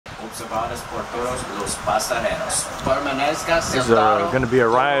This is going to be a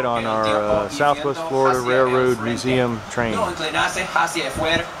ride on our Southwest Florida Railroad Museum train. I think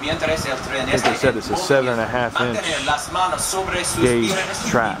they said it's a 7.5-inch gauge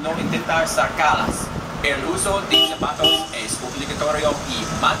track. El uso de zapatos es obligatorio y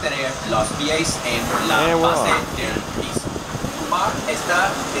mantener los pies en la base del piso. Fumar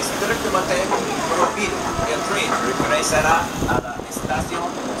está estrictamente prohibido. El tren regresará a la estación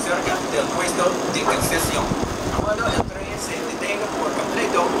cerca del puesto de concesión. Cuando el tren se detenga por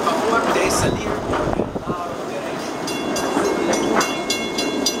completo, favor de salir por el lado derecho.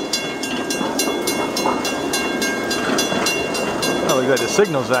 Oh, look like the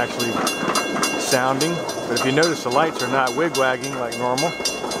signal's actually sounding, but if you notice the lights are not wig-wagging like normal. I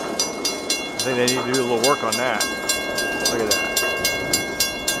think they need to do a little work on that. Look at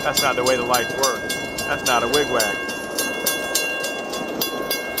that. That's not the way the lights work. That's not a wig-wag.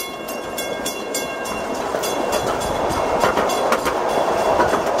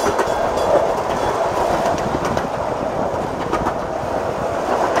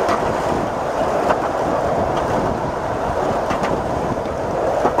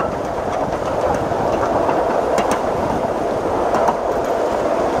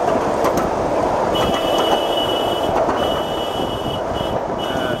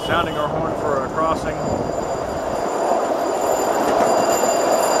 Sounding our horn for a crossing.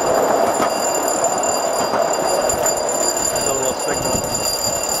 There's a little signal.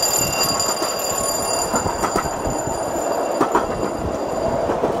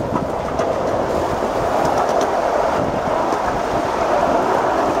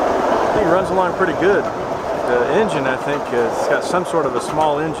 I think it runs along pretty good. The engine, I think, it's got some sort of a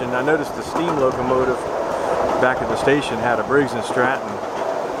small engine. I noticed the steam locomotive back at the station had a Briggs & Stratton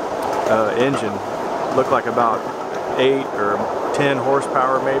engine. Looked like about 8 or 10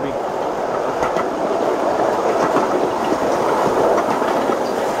 horsepower maybe.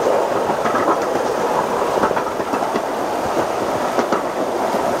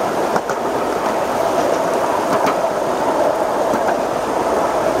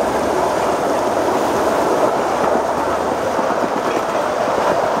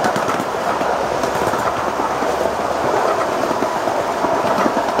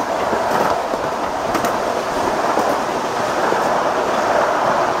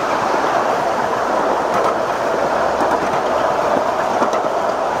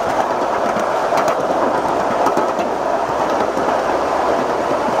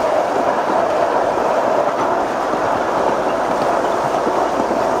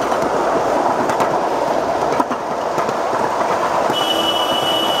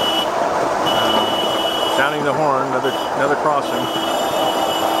 Sounding the horn, another crossing.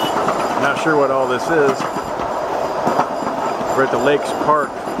 Not sure what all this is. We're at the Lakes Park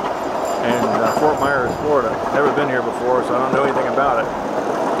in Fort Myers, Florida. Never been here before, so I don't know anything about it.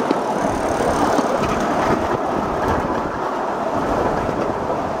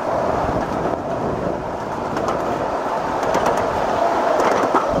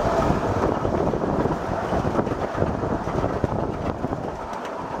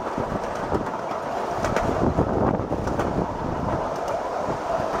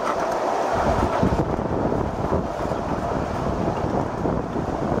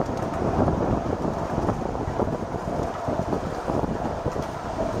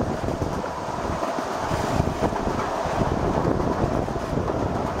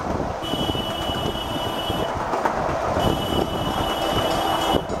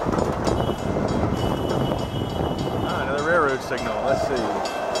 Signal. Let's see.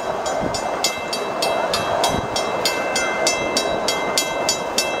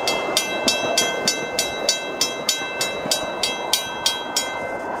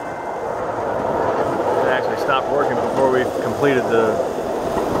 It actually stopped working before we completed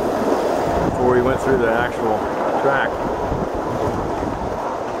before we went through the actual track.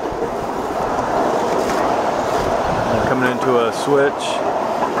 And coming into a switch.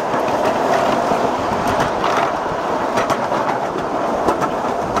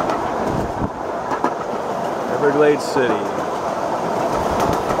 Glade City.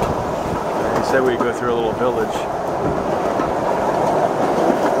 He said we'd go through a little village.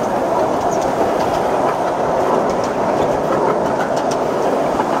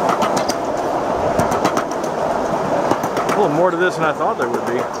 A little more to this than I thought there would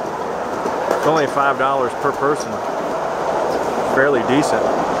be. It's only $5 per person. Fairly decent.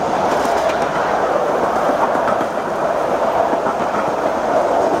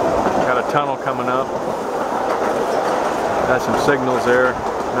 Got a tunnel coming up. Got some signals there.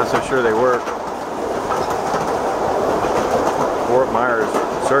 Not so sure they work. Fort Myers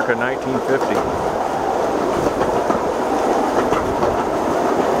circa 1950.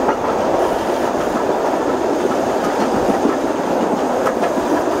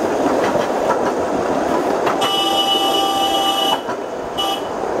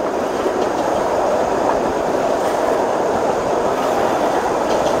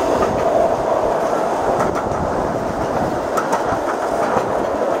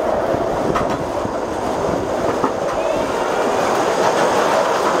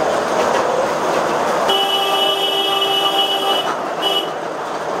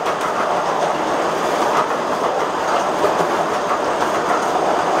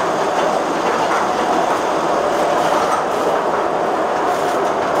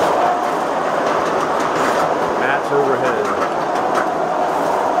 Overhead.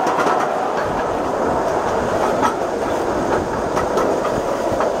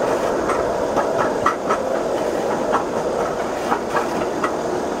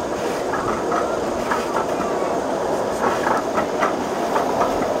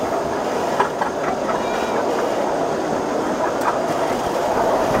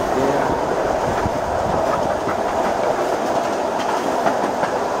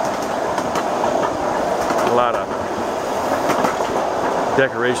 A lot of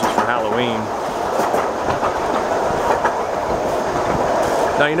decorations for Halloween.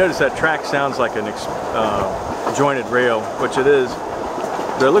 Now you notice that track sounds like an jointed rail, which it is.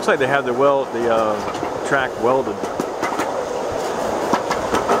 But it looks like they have the track welded.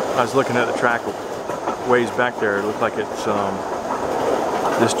 I was looking at the track ways back there. It looked like it's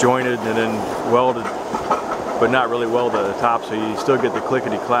disjointed and then welded, but not really welded at the top, so you still get the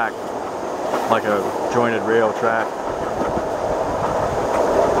clickety-clack like a jointed rail track.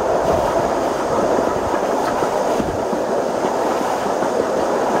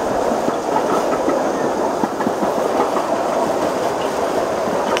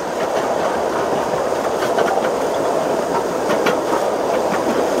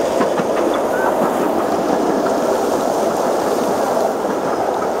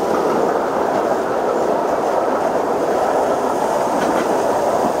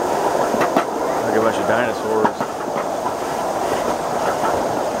 Dinosaurs.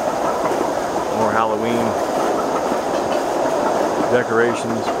 More Halloween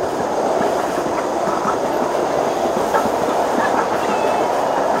decorations.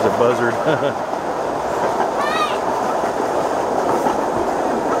 There's a buzzard.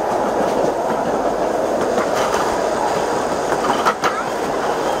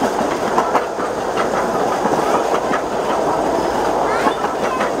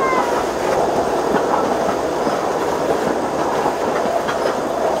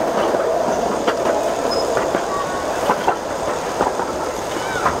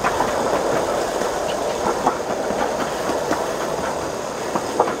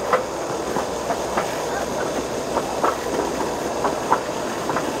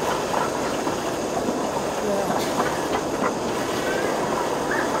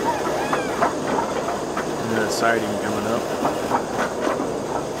 Siding coming up.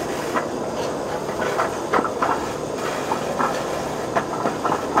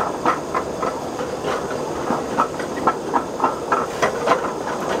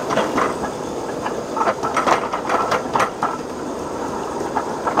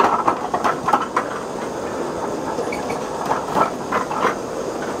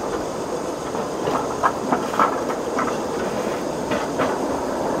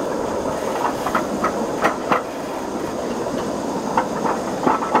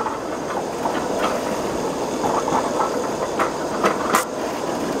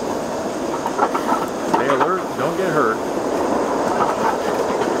 Don't get hurt.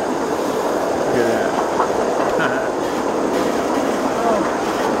 Look at that.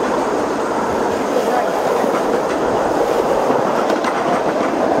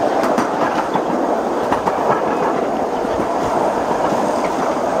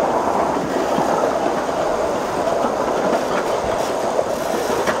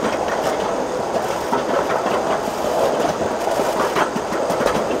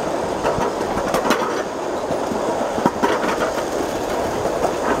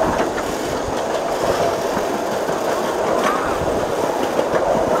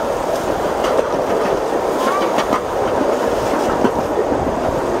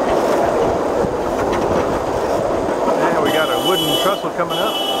 Trestle coming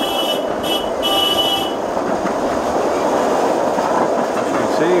up. As you can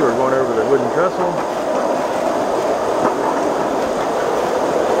see, we're going over the wooden trestle.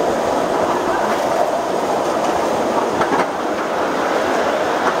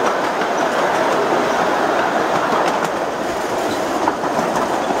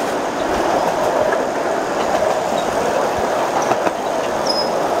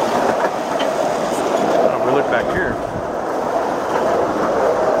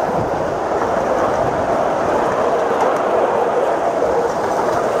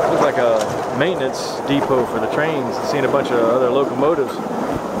 like a maintenance depot for the trains. I've seen a bunch of other locomotives.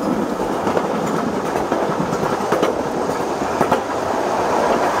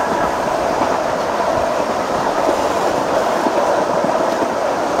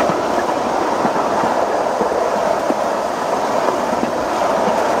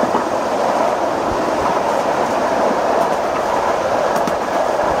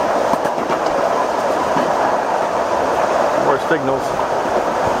 Signals.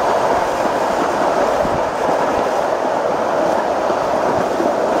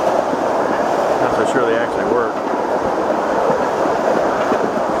 Not so sure they actually work.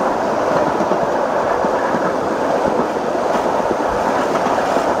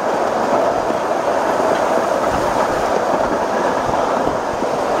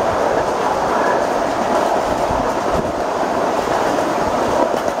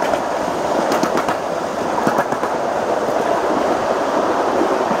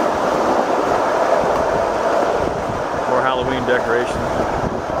 Halloween decoration.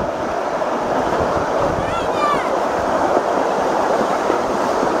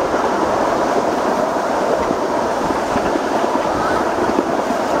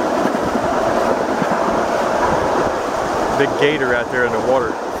 Big gator out there in the water.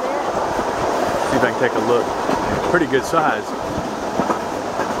 See if I can take a look. Pretty good size.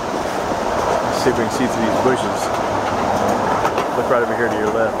 Let's see if we can see through these bushes. Look right over here to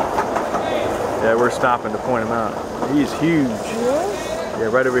your left. Yeah, we're stopping to point him out. He's huge. Yeah,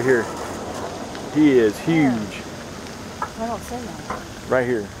 right over here. He is huge. I don't see that. Right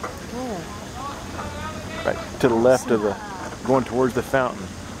here. Where? Right to the left of the, going towards the fountain.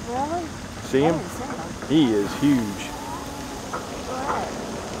 Really? See him? He is huge.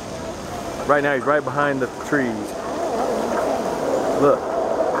 Right now he's right behind the trees. Look,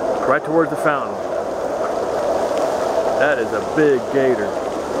 right towards the fountain. That is a big gator.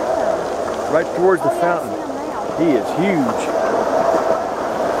 Right towards the fountain. He is huge.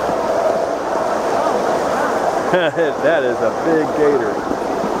 That is a big gator.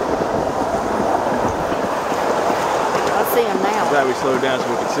 I see him now. Glad we slowed down so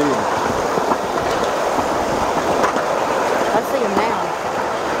we could see him. I see him now.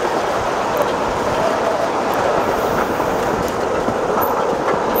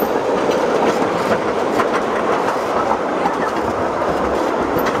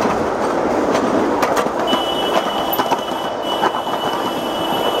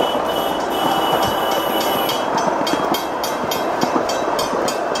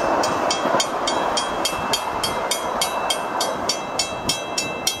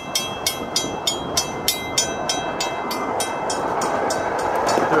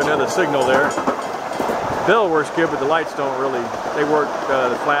 Another signal there. Bell works good, but the lights don't really, they work,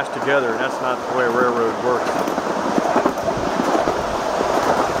 the flash together, and that's not the way a railroad works.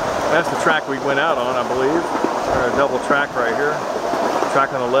 That's the track we went out on, I believe. A double track right here. The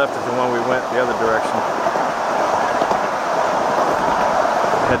track on the left is the one we went the other direction.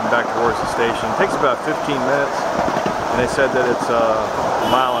 Heading back towards the station. It takes about 15 minutes, and they said that it's a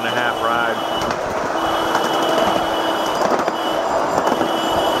 1.5 mile ride.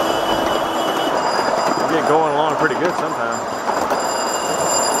 Going along pretty good sometimes.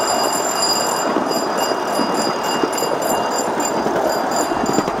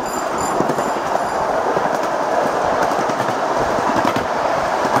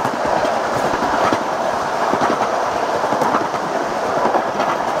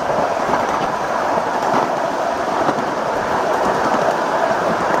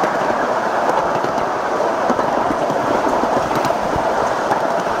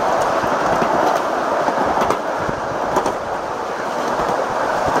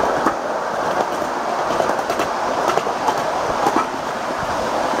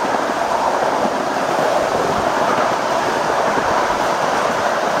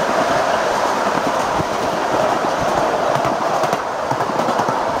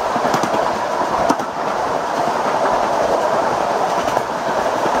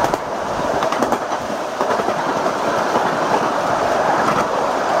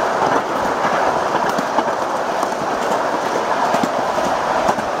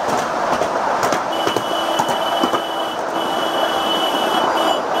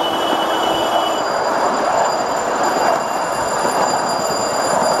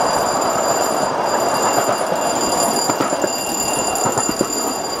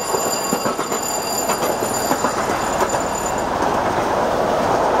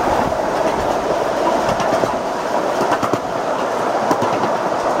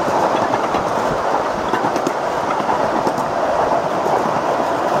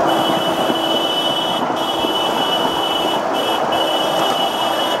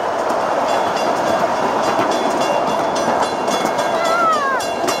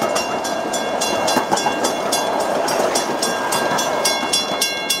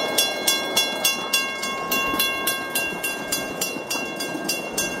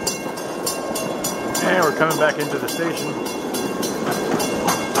 coming back into the station.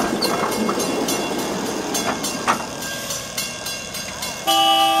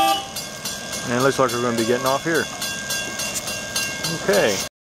 And it looks like we're going to be getting off here. Okay.